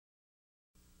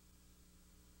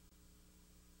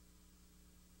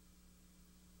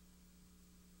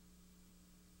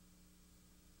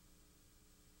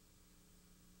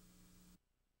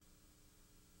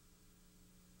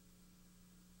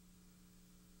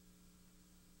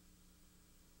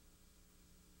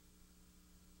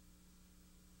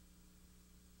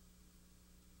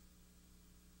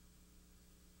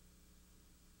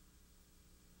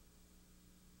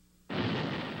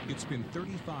It's been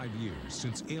 35 years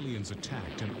since aliens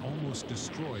attacked and almost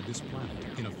destroyed this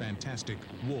planet in a fantastic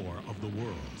War of the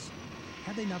Worlds.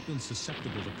 Had they not been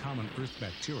susceptible to common Earth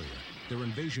bacteria, their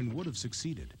invasion would have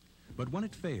succeeded. But when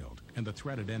it failed and the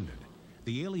threat had ended,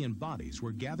 the alien bodies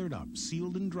were gathered up,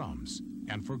 sealed in drums,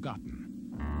 and forgotten.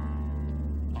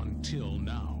 Until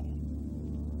now.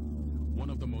 One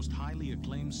of the most highly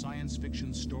acclaimed science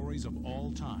fiction stories of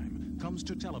all time comes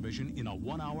to television in a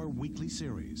 1-hour weekly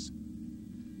series.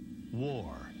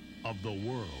 War of the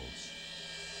Worlds.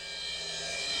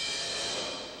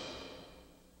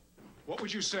 What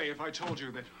would you say if I told you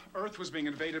that Earth was being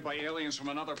invaded by aliens from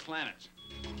another planet?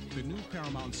 The new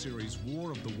Paramount series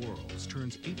War of the Worlds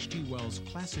turns H.G. Wells'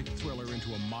 classic thriller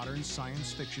into a modern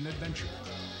science fiction adventure.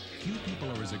 Few people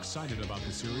are as excited about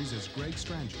the series as Greg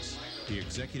Strangis, the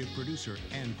executive producer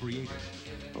and creator.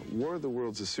 War of the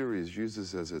Worlds, a series,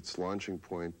 uses as its launching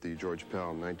point the George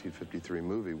Pal 1953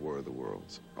 movie War of the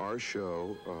Worlds. Our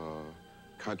show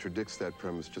contradicts that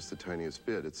premise just the tiniest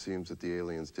bit. It seems that the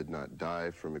aliens did not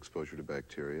die from exposure to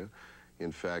bacteria.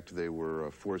 In fact, they were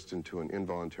forced into an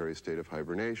involuntary state of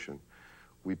hibernation.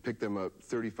 We pick them up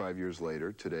 35 years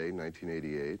later, today,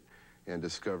 1988, and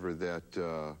discover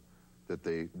that that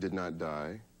they did not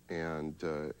die, and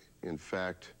in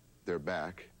fact, they're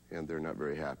back, and they're not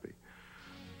very happy.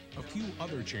 A few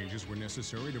other changes were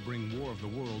necessary to bring War of the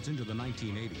Worlds into the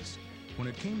 1980s. When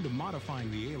it came to modifying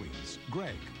the aliens,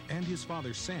 Greg and his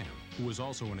father Sam, who was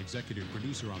also an executive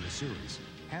producer on the series,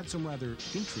 had some rather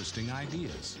interesting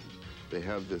ideas. They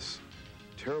have this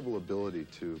terrible ability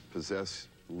to possess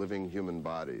living human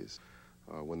bodies.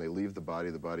 When they leave the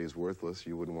body is worthless.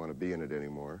 You wouldn't want to be in it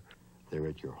anymore. They're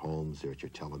at your homes, they're at your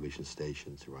television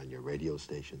stations, they're on your radio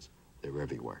stations, they're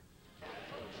everywhere.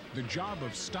 The job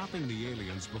of stopping the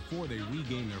aliens before they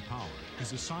regain their power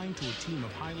is assigned to a team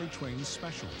of highly trained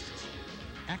specialists.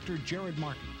 Actor Jared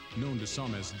Martin, known to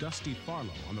some as Dusty Farlow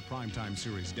on the primetime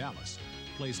series Dallas,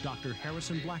 plays Dr.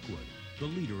 Harrison Blackwood, the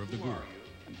leader of the group.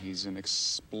 He's an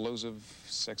explosive,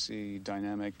 sexy,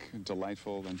 dynamic,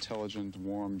 delightful, intelligent,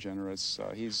 warm, generous.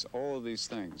 He's all of these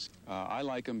things. I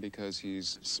like him because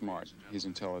he's smart, he's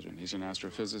intelligent, he's an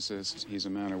astrophysicist, he's a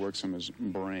man who works from his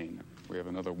brain. We have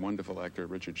another wonderful actor,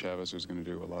 Richard Chaves, who's going to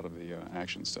do a lot of the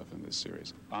action stuff in this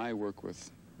series. I work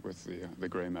with the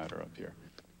gray matter up here.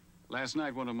 Last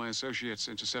night, one of my associates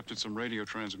intercepted some radio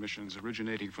transmissions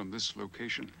originating from this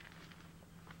location.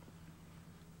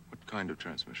 What kind of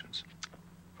transmissions?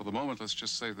 For the moment, let's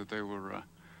just say that they were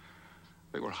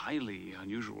highly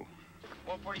unusual.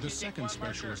 The second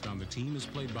specialist on the team is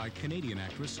played by Canadian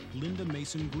actress Lynda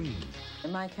Mason-Green.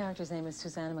 My character's name is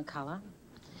Susanna McCullough.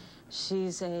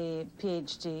 She's a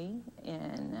PhD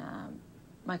in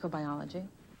microbiology.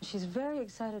 She's very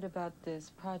excited about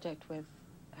this project with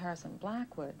Harrison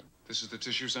Blackwood. This is the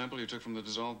tissue sample you took from the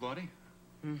dissolved body?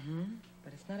 Mm-hmm.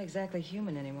 But it's not exactly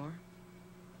human anymore.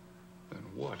 Then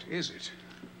what is it?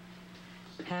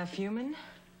 Half human,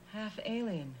 half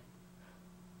alien.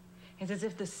 It's as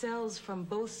if the cells from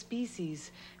both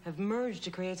species have merged to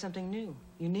create something new,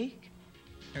 unique.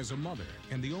 As a mother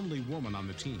and the only woman on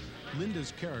the team,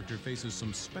 Linda's character faces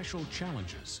some special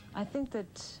challenges. I think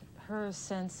that her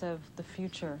sense of the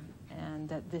future and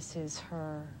that this is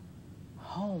her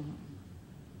home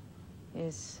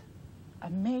is a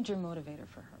major motivator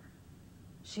for her.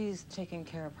 She's taking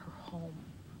care of her home.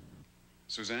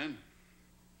 Suzanne?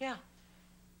 Yeah.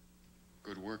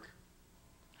 Good work.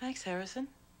 Thanks, Harrison.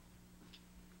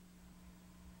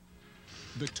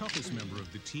 The toughest member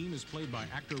of the team is played by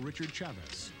actor Richard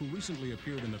Chaves, who recently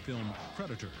appeared in the film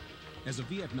Predator. As a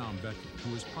Vietnam veteran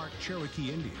who is part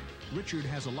Cherokee Indian, Richard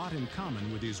has a lot in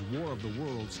common with his War of the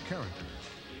Worlds character.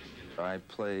 I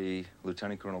play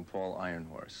Lieutenant Colonel Paul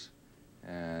Ironhorse,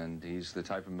 and he's the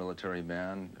type of military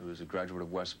man who is a graduate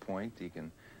of West Point. He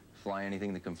can fly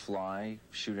anything that can fly,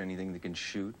 shoot anything that can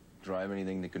shoot, drive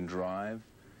anything that can drive,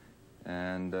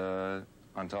 and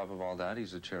on top of all that,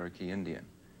 he's a Cherokee Indian,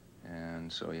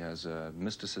 and so he has a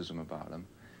mysticism about him.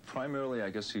 Primarily,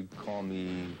 I guess you'd call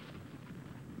me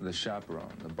the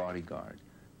chaperone, the bodyguard,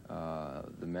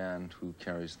 the man who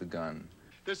carries the gun.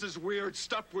 This is weird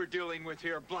stuff we're dealing with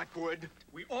here, Blackwood.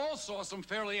 We all saw some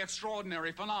fairly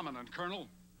extraordinary phenomenon, Colonel.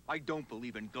 I don't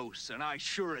believe in ghosts, and I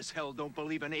sure as hell don't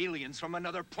believe in aliens from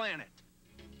another planet.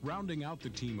 Rounding out the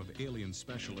team of alien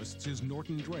specialists is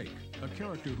Norton Drake, a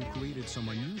character who created some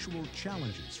unusual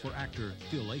challenges for actor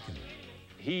Phil Akin.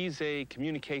 He's a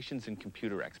communications and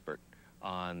computer expert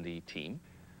on the team.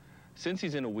 Since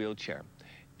he's in a wheelchair,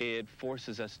 it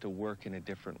forces us to work in a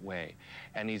different way.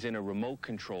 And he's in a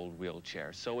remote-controlled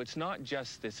wheelchair. So it's not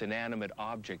just this inanimate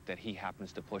object that he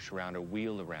happens to push around or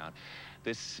wheel around.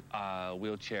 This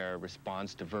wheelchair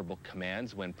responds to verbal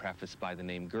commands when prefaced by the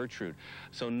name Gertrude.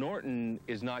 So Norton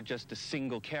is not just a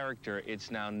single character, it's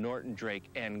now Norton, Drake,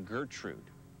 and Gertrude.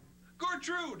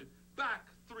 Gertrude! Back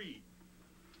 3.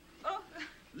 Oh.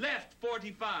 Left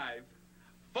 45.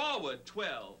 Forward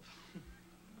 12.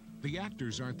 The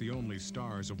actors aren't the only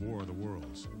stars of War of the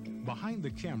Worlds. Behind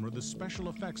the camera, the special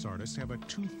effects artists have a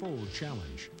twofold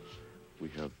challenge. We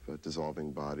have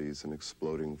dissolving bodies and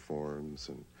exploding forms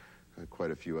and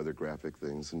quite a few other graphic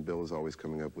things, and Bill is always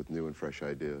coming up with new and fresh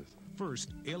ideas.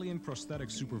 First, alien prosthetic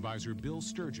supervisor Bill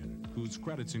Sturgeon, whose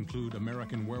credits include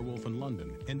American Werewolf in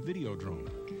London and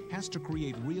Videodrome, has to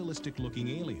create realistic-looking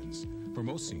aliens. For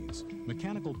most scenes,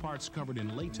 mechanical parts covered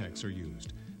in latex are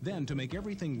used. Then, to make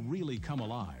everything really come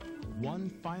alive, one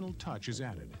final touch is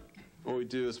added. What we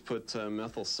do is put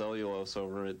methyl cellulose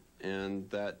over it, and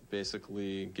that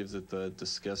basically gives it the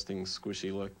disgusting,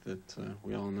 squishy look that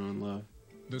we all know and love.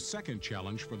 The second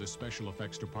challenge for the special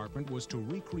effects department was to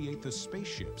recreate the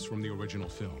spaceships from the original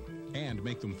film and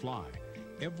make them fly.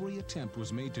 Every attempt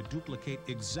was made to duplicate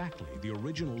exactly the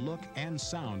original look and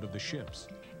sound of the ships.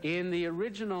 In the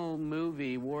original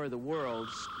movie, War of the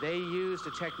Worlds, they used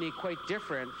a technique quite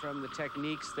different from the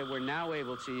techniques that we're now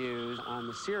able to use on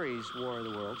the series War of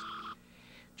the Worlds.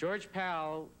 George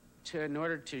Pal, in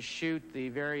order to shoot the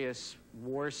various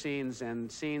war scenes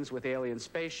and scenes with alien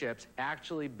spaceships,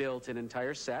 actually built an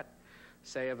entire set,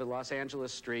 say of a Los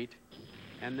Angeles street,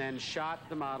 and then shot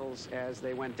the models as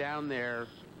they went down there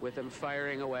with them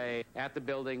firing away at the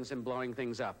buildings and blowing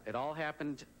things up. It all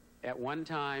happened at one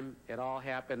time. It all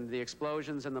happened, the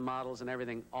explosions and the models and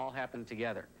everything all happened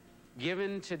together.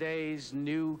 Given today's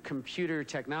new computer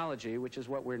technology, which is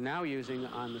what we're now using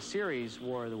on the series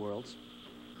War of the Worlds,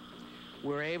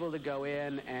 we're able to go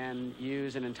in and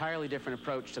use an entirely different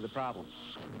approach to the problem.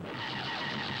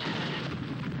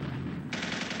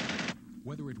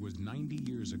 Whether it was 90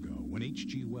 years ago when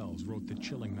H.G. Wells wrote the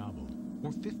chilling novel,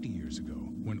 or 50 years ago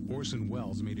when Orson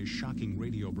Welles made his shocking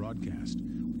radio broadcast,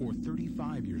 or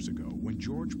 35 years ago when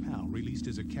George Pal released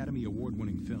his Academy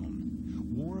Award-winning film,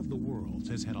 War of the Worlds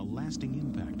has had a lasting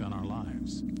impact on our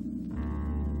lives.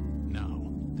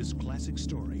 Now, this classic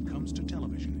story comes to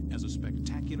television as a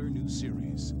spectacular new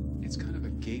series. It's kind of a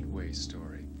gateway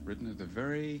story, written at the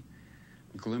very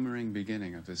glimmering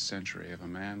beginning of this century, of a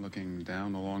man looking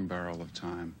down the long barrel of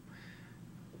time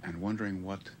and wondering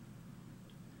what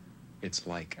it's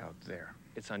like out there.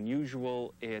 It's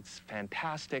unusual, it's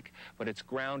fantastic, but it's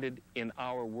grounded in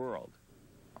our world.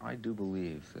 I do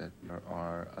believe that there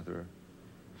are other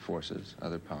forces,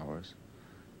 other powers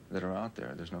that are out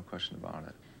there. There's no question about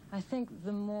it. I think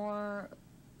the more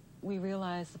we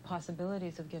realize the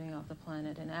possibilities of getting off the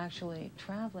planet and actually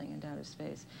traveling into outer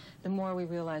space, the more we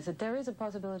realize that there is a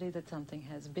possibility that something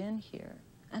has been here.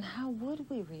 And how would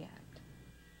we react?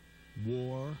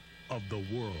 War of the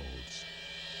Worlds.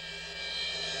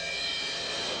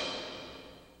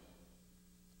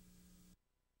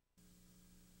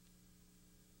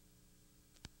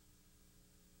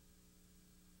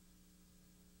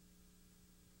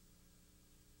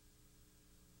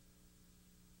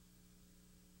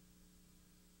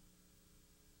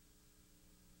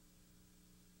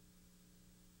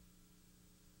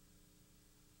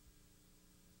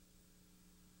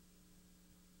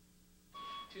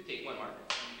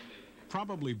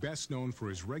 Probably best known for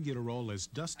his regular role as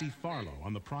Dusty Farlow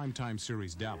on the primetime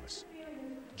series Dallas,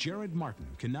 Jared Martin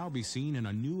can now be seen in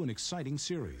a new and exciting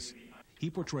series. He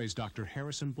portrays Dr.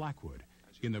 Harrison Blackwood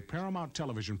in the Paramount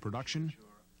television production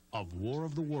of War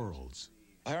of the Worlds.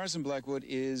 Harrison Blackwood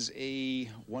is a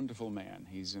wonderful man.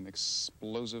 He's an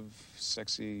explosive,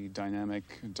 sexy, dynamic,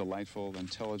 delightful,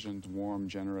 intelligent, warm,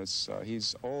 generous.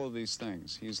 He's all of these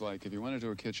things. He's like, if you went into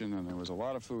a kitchen and there was a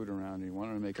lot of food around and you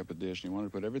wanted to make up a dish and you wanted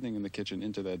to put everything in the kitchen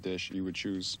into that dish, you would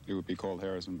choose, it would be called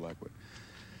Harrison Blackwood.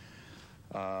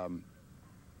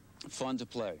 Fun to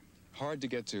play. Hard to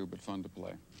get to, but fun to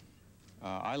play.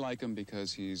 I like him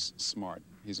because he's smart,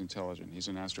 he's intelligent, he's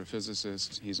an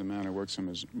astrophysicist, he's a man who works from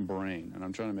his brain, and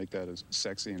I'm trying to make that as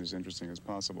sexy and as interesting as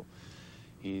possible.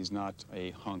 He's not a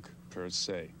hunk per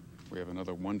se. We have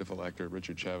another wonderful actor,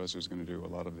 Richard Chaves, who's going to do a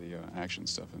lot of the action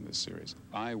stuff in this series.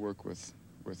 I work with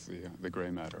the gray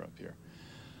matter up here.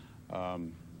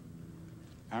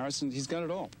 Harrison, he's got it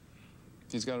all.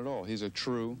 He's got it all. He's a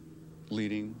true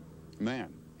leading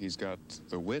man. He's got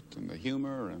the wit and the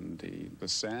humor and the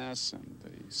sass and the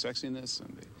sexiness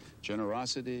and the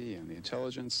generosity and the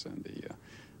intelligence and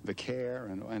the care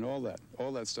and all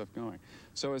that stuff going.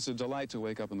 So it's a delight to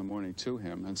wake up in the morning to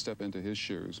him and step into his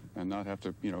shoes and not have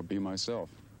to, you know, be myself.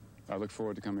 I look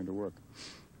forward to coming to work.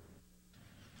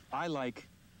 I like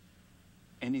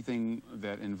anything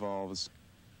that involves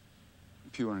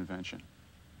pure invention.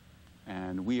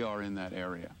 And we are in that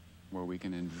area where we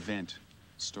can invent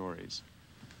stories.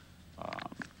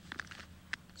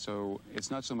 So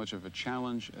it's not so much of a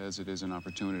challenge as it is an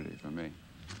opportunity for me.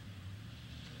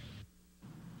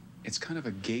 It's kind of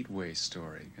a gateway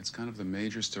story. It's kind of the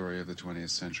major story of the 20th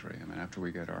century. I mean, after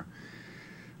we get our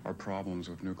problems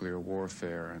with nuclear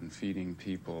warfare and feeding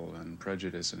people and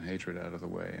prejudice and hatred out of the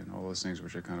way and all those things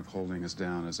which are kind of holding us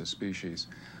down as a species,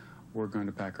 we're going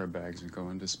to pack our bags and go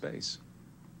into space.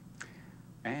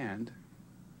 And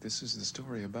this is the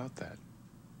story about that,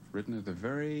 written at the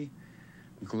very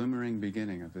glimmering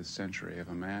beginning of this century, of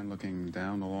a man looking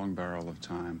down the long barrel of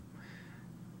time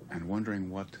and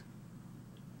wondering what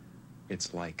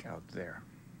it's like out there.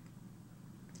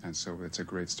 And so it's a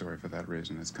great story for that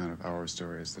reason. It's kind of our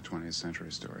story, it's the 20th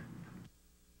century story.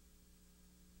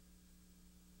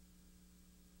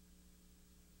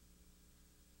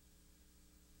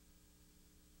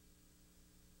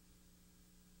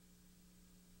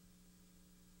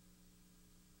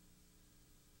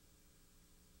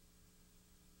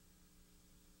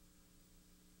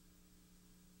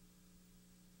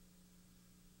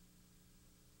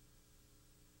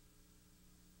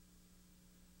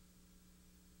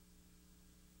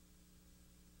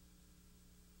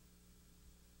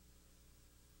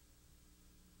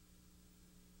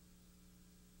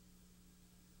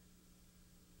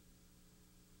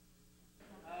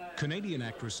 Canadian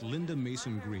actress Lynda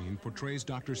Mason-Green portrays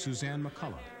Dr. Suzanne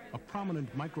McCullough, a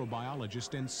prominent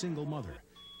microbiologist and single mother,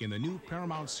 in the new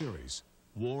Paramount series,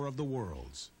 War of the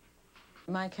Worlds.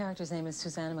 My character's name is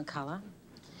Suzanne McCullough.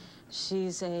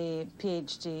 She's a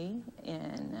PhD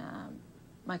in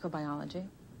microbiology.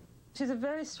 She's a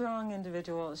very strong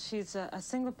individual. She's a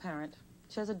single parent.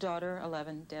 She has a daughter,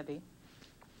 11, Debbie.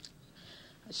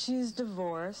 She's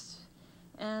divorced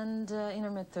and in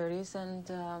her mid-30s,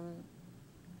 and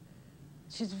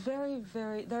she's very,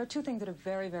 there are two things that are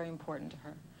very, very important to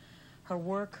her. Her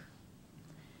work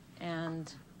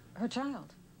and her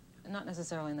child. Not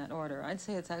necessarily in that order. I'd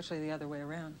say it's actually the other way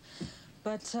around.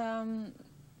 But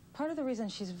part of the reason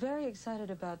she's very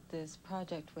excited about this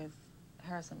project with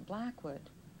Harrison Blackwood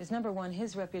is, number one,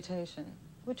 his reputation,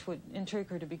 which would intrigue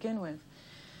her to begin with.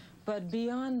 But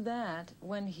beyond that,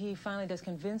 when he finally does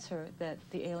convince her that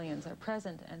the aliens are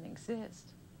present and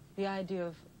exist, the idea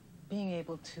of being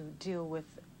able to deal with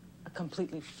a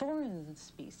completely foreign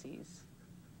species,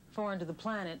 foreign to the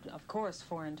planet, of course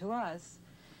foreign to us,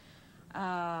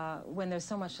 when there's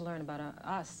so much to learn about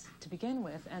us to begin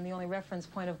with, and the only reference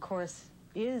point, of course,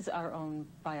 is our own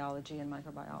biology and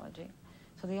microbiology.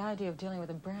 So the idea of dealing with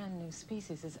a brand new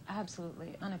species is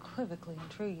absolutely, unequivocally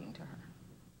intriguing to her.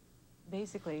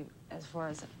 Basically, as far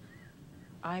as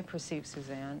I perceive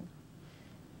Suzanne,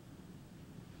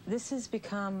 this has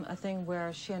become a thing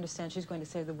where she understands she's going to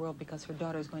save the world because her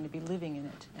daughter is going to be living in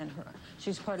it, and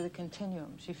she's part of the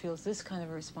continuum. She feels this kind of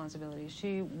a responsibility.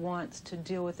 She wants to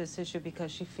deal with this issue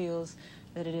because she feels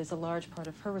that it is a large part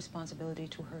of her responsibility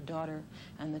to her daughter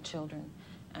and the children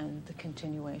and the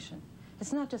continuation.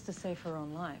 It's not just to save her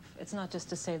own life. It's not just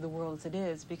to save the world as it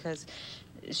is, because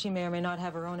she may or may not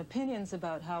have her own opinions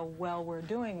about how well we're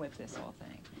doing with this whole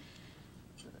thing.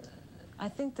 I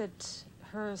think that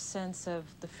her sense of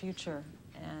the future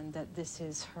and that this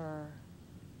is her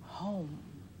home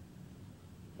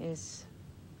is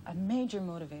a major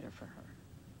motivator for her.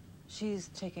 She's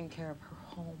taking care of her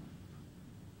home.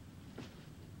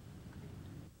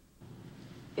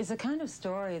 It's a kind of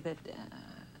story that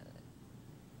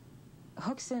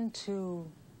hooks into,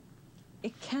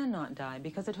 it cannot die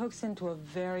because it hooks into a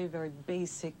very, very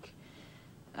basic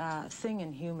thing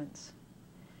in humans.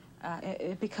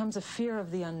 It becomes a fear of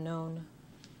the unknown.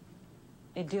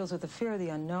 It deals with the fear of the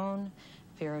unknown,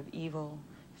 fear of evil,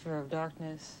 fear of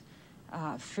darkness,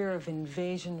 fear of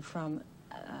invasion from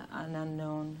an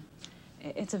unknown.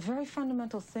 It's a very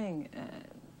fundamental thing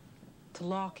to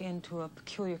lock into a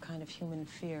peculiar kind of human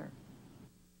fear.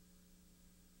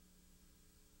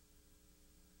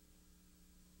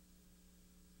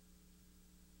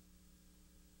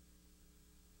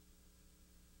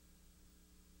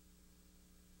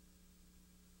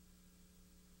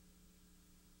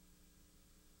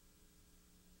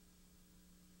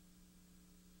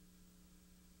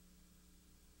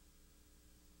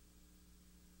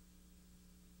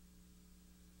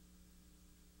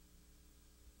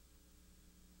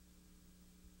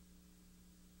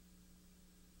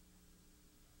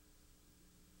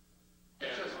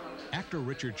 Actor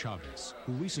Richard Chaves,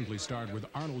 who recently starred with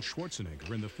Arnold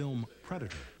Schwarzenegger in the film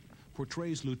Predator,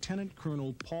 portrays Lieutenant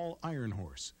Colonel Paul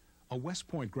Ironhorse, a West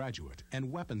Point graduate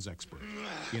and weapons expert,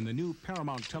 in the new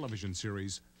Paramount television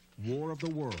series War of the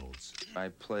Worlds. I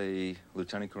play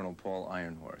Lieutenant Colonel Paul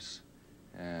Ironhorse,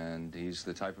 and he's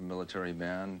the type of military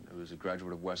man who's a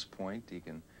graduate of West Point. He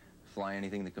can fly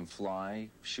anything that can fly,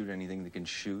 shoot anything that can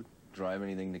shoot, drive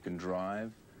anything that can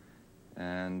drive,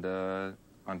 and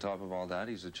on top of all that,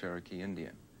 he's a Cherokee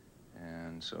Indian,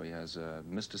 and so he has a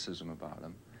mysticism about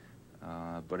him.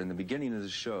 But in the beginning of the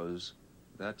shows,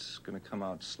 that's going to come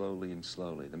out slowly and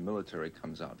slowly. The military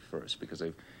comes out first because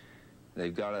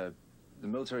they've got the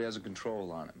military has a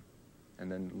control on him,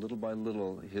 and then little by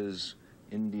little, his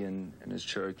Indian and his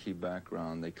Cherokee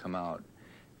background, they come out,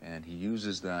 and he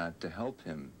uses that to help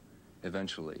him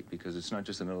eventually, because it's not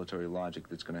just the military logic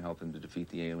that's going to help him to defeat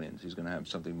the aliens. He's going to have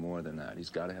something more than that. He's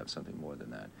got to have something more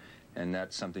than that, and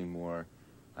that something more,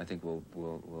 I think,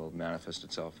 will manifest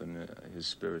itself in his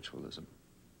spiritualism.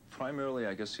 Primarily,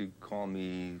 I guess you'd call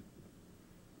me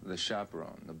the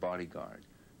chaperone, the bodyguard,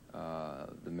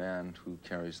 the man who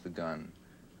carries the gun,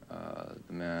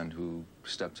 the man who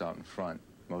steps out in front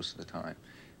most of the time.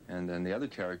 And then the other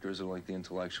characters are like the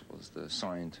intellectuals, the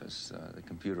scientists, the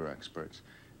computer experts.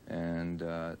 And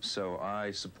so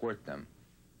I support them.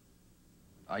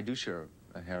 I do share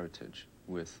a heritage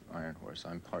with Ironhorse.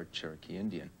 I'm part Cherokee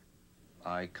Indian.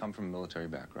 I come from a military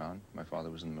background. My father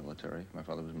was in the military. My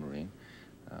father was a Marine.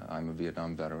 I'm a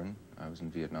Vietnam veteran. I was in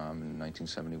Vietnam in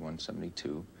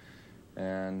 1971-72.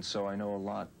 And so I know a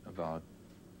lot about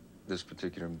this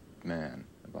particular man,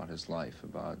 about his life,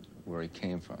 about where he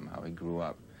came from, how he grew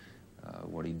up,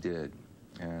 what he did.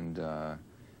 And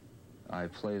I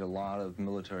played a lot of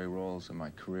military roles in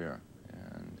my career.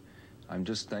 And I'm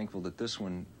just thankful that this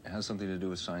one has something to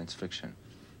do with science fiction.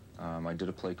 I did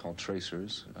a play called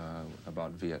Tracers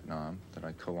about Vietnam that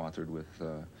I co-authored with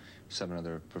 7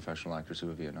 other professional actors who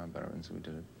are Vietnam veterans. We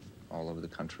did it all over the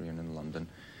country and in London.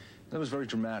 That was very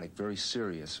dramatic, very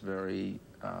serious, very,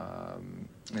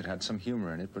 it had some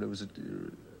humor in it, but it was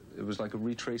like a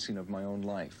retracing of my own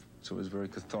life. So it was very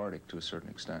cathartic to a certain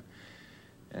extent.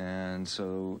 And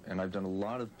I've done a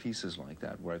lot of pieces like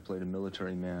that where I played a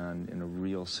military man in a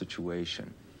real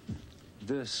situation.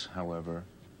 This, however,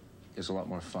 is a lot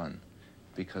more fun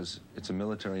because it's a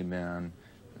military man,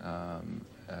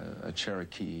 a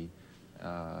Cherokee,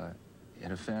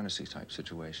 in a fantasy type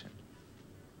situation.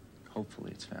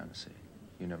 Hopefully it's fantasy.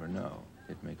 You never know.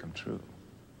 It may come true.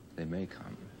 They may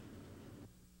come.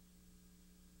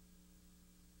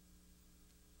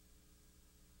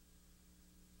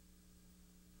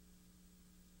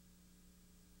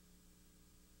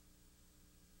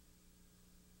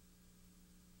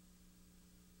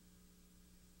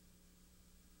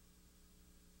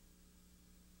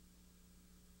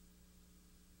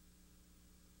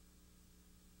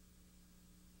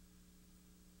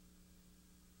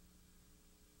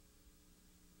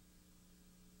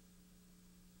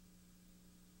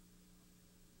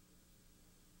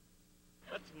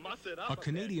 A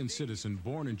Canadian citizen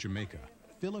born in Jamaica,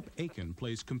 Philip Akin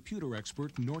plays computer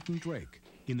expert Norton Drake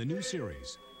in the new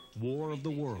series, War of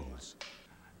the Worlds.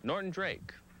 Norton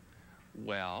Drake,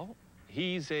 well,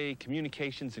 he's a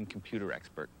communications and computer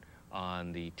expert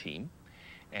on the team,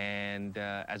 and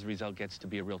as a result gets to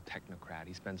be a real technocrat.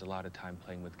 He spends a lot of time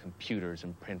playing with computers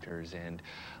and printers and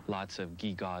lots of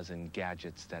gewgaws and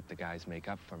gadgets that the guys make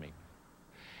up for me.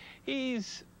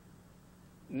 He's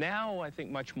now, I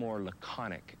think, much more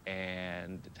laconic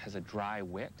and has a dry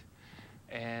wit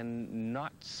and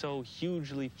not so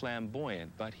hugely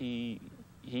flamboyant, but he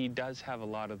does have a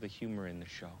lot of the humor in the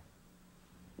show.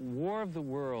 War of the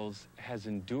Worlds has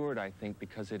endured, I think,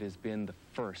 because it has been the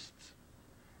first.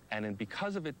 And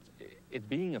because of it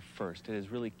being a first, it has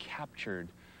really captured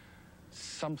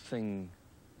something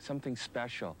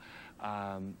special.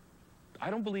 I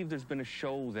don't believe there's been a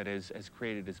show that has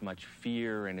created as much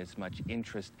fear and as much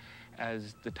interest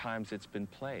as the times it's been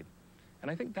played.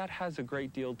 And I think that has a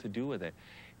great deal to do with it.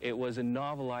 It was a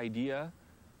novel idea,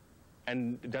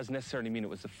 and it doesn't necessarily mean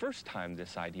it was the first time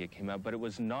this idea came out, but it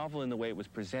was novel in the way it was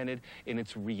presented, in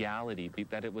its reality,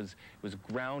 that it was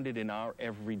grounded in our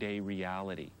everyday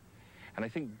reality. And I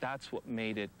think that's what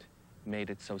made it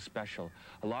so special.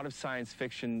 A lot of science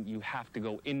fiction, you have to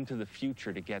go into the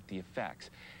future to get the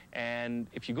effects. And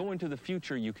if you go into the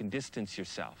future, you can distance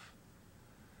yourself.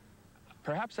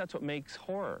 Perhaps that's what makes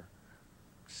horror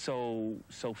so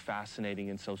fascinating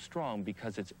and so strong,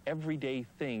 because it's everyday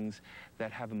things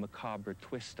that have a macabre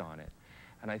twist on it.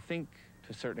 And I think,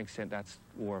 to a certain extent, that's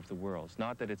War of the Worlds.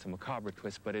 Not that it's a macabre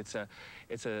twist, but it's a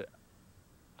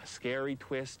a scary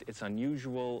twist, it's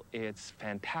unusual, it's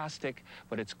fantastic,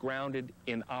 but it's grounded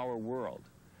in our world.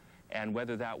 And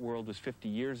whether that world was 50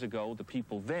 years ago, the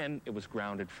people then, it was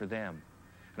grounded for them.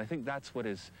 And I think that's what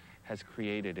has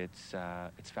created its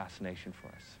fascination for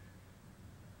us.